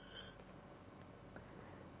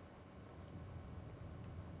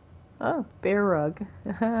 Oh, bear rug.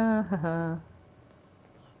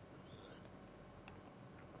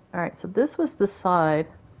 Alright, so this was the side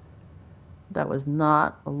that was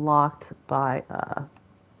not locked by,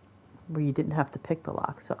 where you didn't have to pick the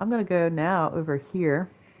lock. So I'm going to go now over here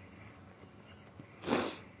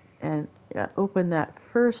and open that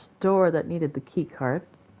first door that needed the key card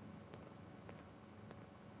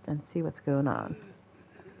and see what's going on.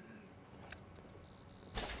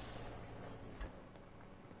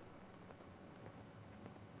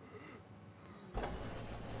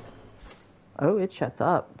 Oh, it shuts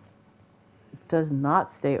up. It does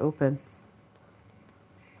not stay open.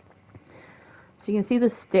 So you can see the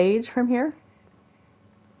stage from here.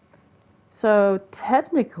 So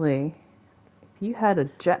technically, if you had a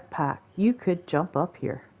jetpack, you could jump up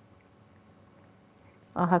here.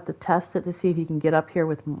 I'll have to test it to see if you can get up here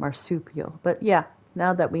with marsupial. But yeah,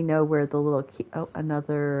 now that we know where the little key... Oh,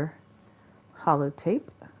 another hollow tape.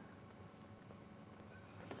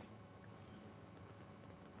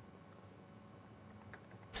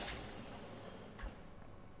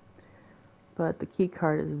 But the key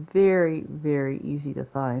card is very, very easy to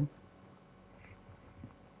find.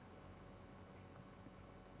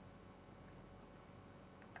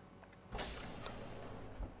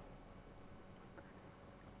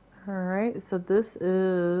 Alright, so this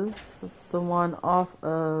is the one off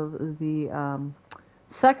of the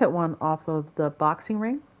second one off of the boxing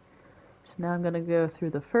ring. So now I'm going to go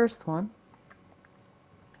through the first one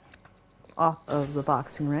off of the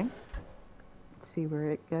boxing ring. Let's see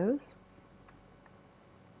where it goes.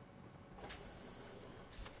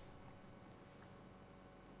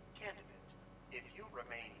 Candidate, if you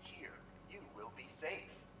remain here, you will be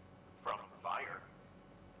safe from fire.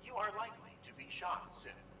 You are likely to be shot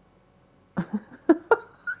soon.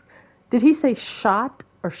 Did he say shot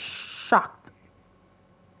or shocked?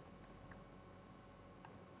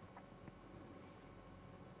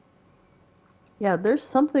 Yeah, there's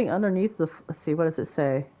something underneath the... Let's see, what does it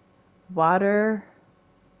say? Water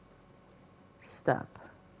step.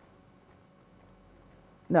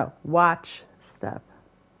 No, watch step.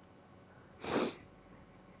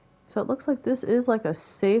 So it looks like this is like a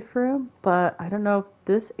safe room, but I don't know if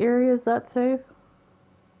this area is that safe.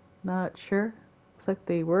 Not sure. Looks like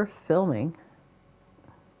they were filming.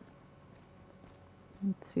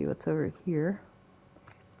 Let's see what's over here.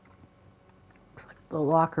 Looks like the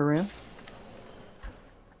locker room.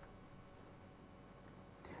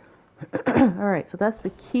 Alright, so that's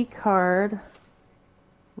the key card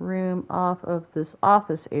room off of this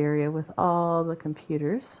office area with all the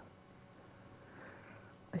computers.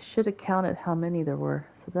 I should have counted how many there were.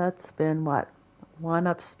 So that's been what? One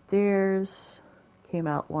upstairs, came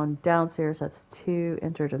out one downstairs, that's two,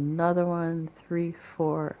 entered another one, 3,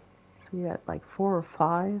 4. So we got like 4 or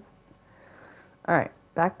 5. Alright,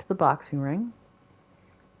 back to the boxing ring.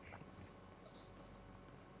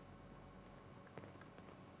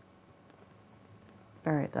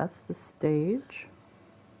 Alright, that's the stage.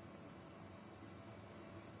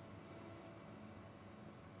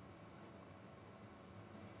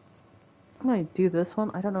 I'm going to do this one.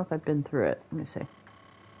 I don't know if I've been through it. Let me see.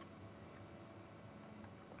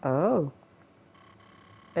 Oh,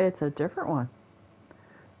 it's a different one.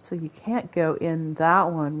 So you can't go in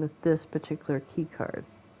that one with this particular key card.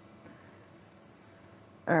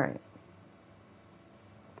 Alright.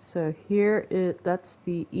 So here that's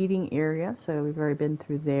the eating area. So we've already been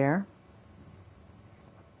through there.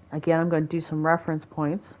 Again, I'm going to do some reference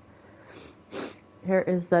points. Here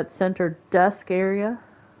is that center desk area.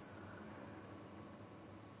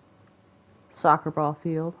 Soccer ball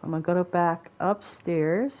field. I'm going to go back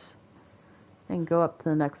upstairs and go up to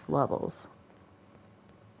the next levels.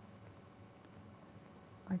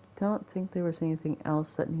 I don't think there was anything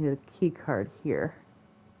else that needed a key card here.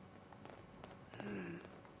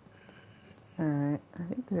 Alright, I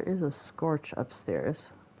think there is a Scorch upstairs.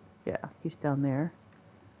 Yeah, he's down there.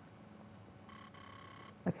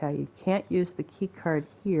 Okay, you can't use the key card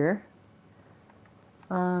here.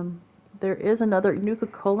 There is another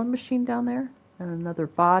Nuka-Cola machine down there and another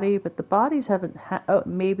body, but the bodies haven't had, oh,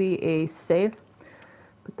 maybe a safe,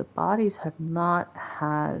 but the bodies have not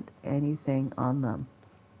had anything on them.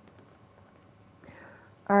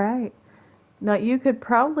 Alright, now you could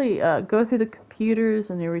probably go through the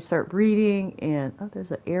computers and you start reading, and oh,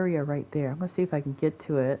 there's an area right there. I'm going to see if I can get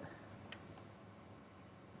to it.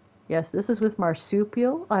 Yes, this is with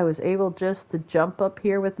Marsupial. I was able just to jump up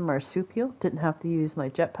here with the Marsupial. Didn't have to use my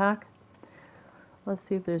jetpack. Let's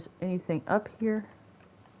see if there's anything up here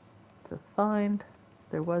to find.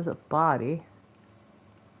 There was a body.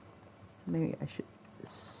 Maybe I should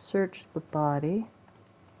search the body.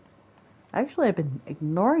 Actually, I've been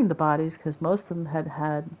ignoring the bodies because most of them had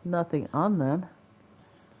had nothing on them.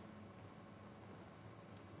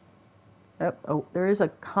 Oh, there is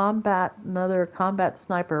another combat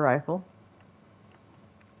sniper rifle.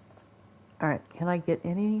 Alright, can I get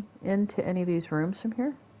into any of these rooms from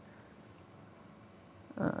here?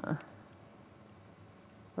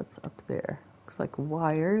 What's up there? Looks like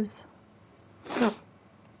wires.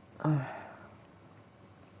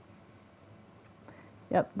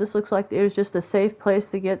 Yep, this looks like it was just a safe place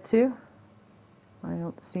to get to. I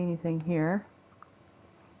don't see anything here.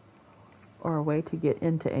 Or a way to get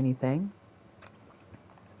into anything.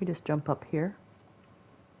 We just jump up here.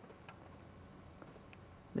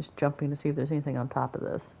 Just jumping to see if there's anything on top of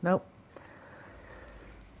this. Nope.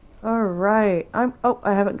 Alright. I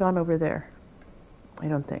haven't gone over there. I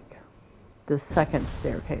don't think. The second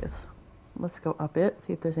staircase. Let's go up it,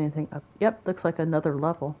 see if there's anything up. Yep, looks like another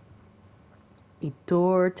level. A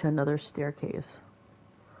door to another staircase.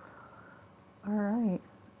 Alright.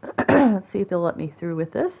 Let's see if they'll let me through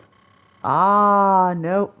with this. Ah,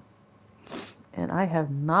 nope. And I have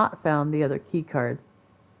not found the other key card.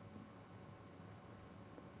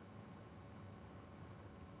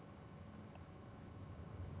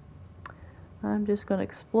 I'm just going to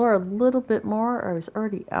explore a little bit more. I was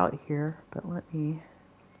already out here, but let me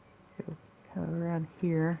go around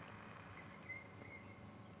here.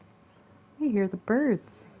 I hear the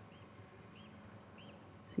birds.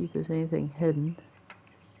 See if there's anything hidden.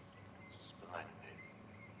 Splendid.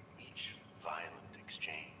 Each violent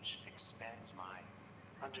exchange expands my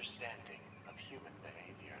understanding of human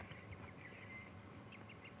behavior.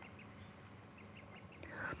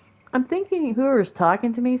 I'm thinking whoever's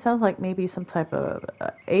talking to me sounds like maybe some type of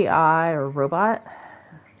AI or robot.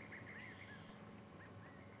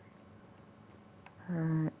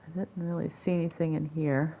 Alright, I didn't really see anything in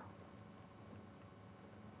here.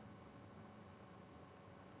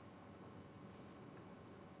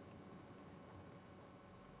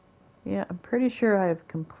 Yeah, I'm pretty sure I've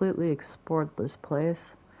completely explored this place.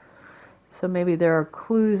 So maybe there are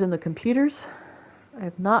clues in the computers. I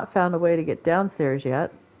have not found a way to get downstairs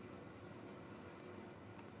yet.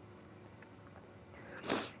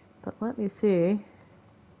 But let me see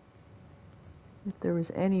if there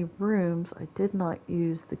was any rooms I did not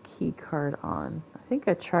use the key card on. I think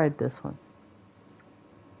I tried this one.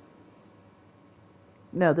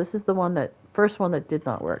 No, this is the first one that did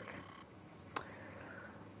not work.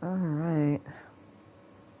 Alright.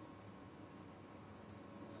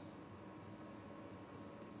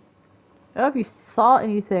 Oh, if you saw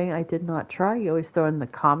anything I did not try, you always throw in the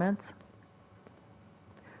comments.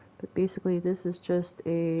 But basically this is just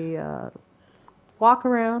a walk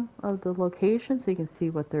around of the location so you can see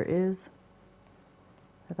what there is.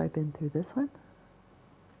 Have I been through this one?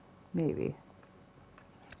 Maybe.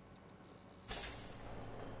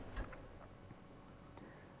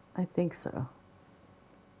 I think so.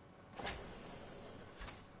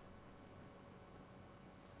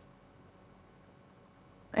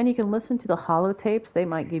 And you can listen to the holotapes. They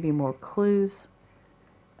might give you more clues.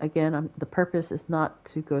 Again, the purpose is not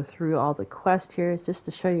to go through all the quests here. It's just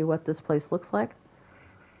to show you what this place looks like.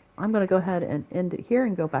 I'm going to go ahead and end it here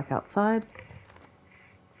and go back outside.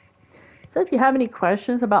 So if you have any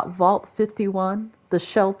questions about Vault 51, the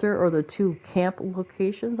shelter, or the 2 camp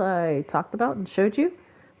locations I talked about and showed you,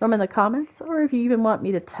 throw them in the comments. Or if you even want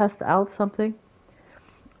me to test out something,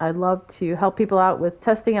 I'd love to help people out with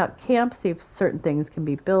testing out camps, see if certain things can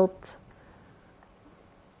be built.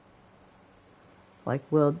 Like,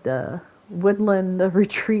 will the woodland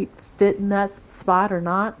retreat fit in that spot or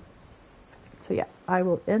not? So yeah, I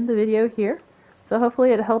will end the video here. So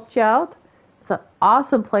hopefully it helped you out. It's an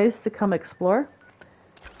awesome place to come explore.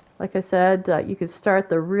 Like I said, you could start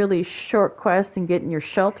the really short quest and get in your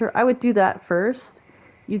shelter. I would do that first.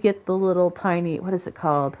 You get the little tiny, what is it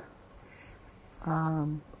called?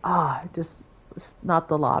 It's not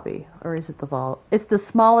the lobby, or is it the vault? It's the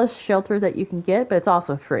smallest shelter that you can get, but it's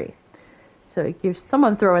also free. So it gives,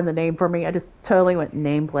 someone throw in the name for me. I just totally went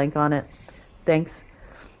name blank on it. Thanks.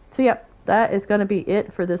 So yep, that is going to be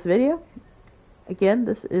it for this video. Again,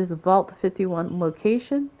 this is Vault 51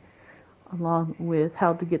 location, along with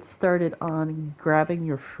how to get started on grabbing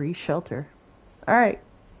your free shelter. Alright,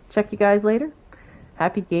 check you guys later.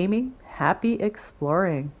 Happy gaming, happy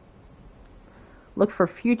exploring. Look for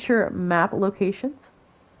future map locations.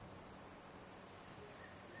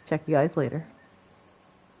 Check you guys later.